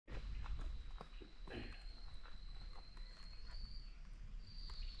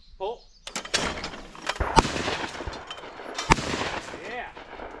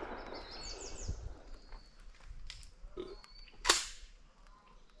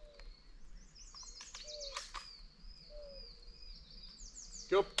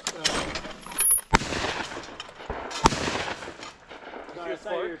Go. I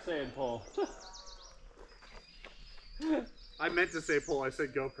thought you were saying pull. I meant to say pull. I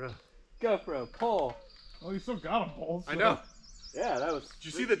said GoPro. GoPro, pull. Oh, you still got them both. I know. Yeah, that was. Did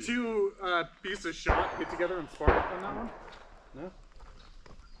you see the two pieces of shot hit together and spark on that one? No.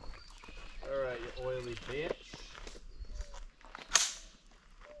 All right, you oily bitch.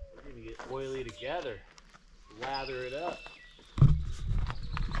 We're gonna get oily together. Lather it up.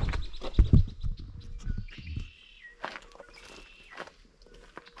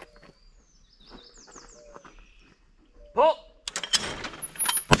 Pull!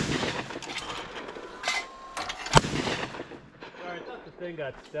 Sorry, I thought the thing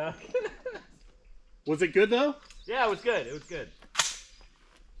got stuck. Was it good though? Yeah, it was good. It was good.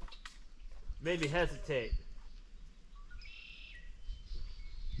 Made me hesitate.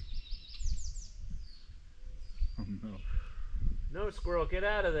 Oh no. No, squirrel, get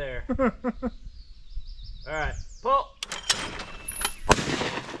out of there. All right, pull.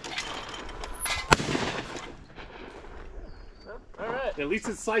 All right. At least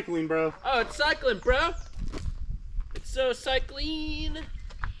it's cycling, bro. Oh, it's cycling, bro. It's so cycling.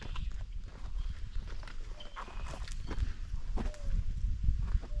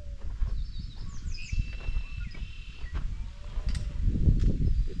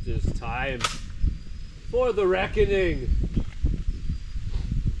 It is time for the reckoning.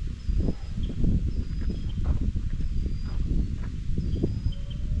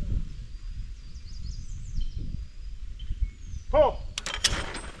 Pull.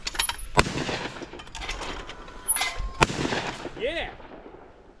 Yeah.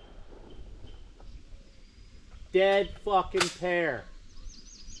 Dead fucking pair.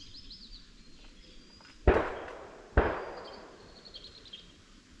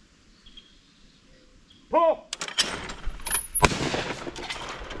 Pull.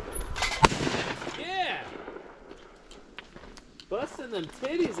 Yeah. Busting them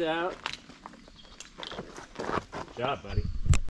titties out. Good job, buddy.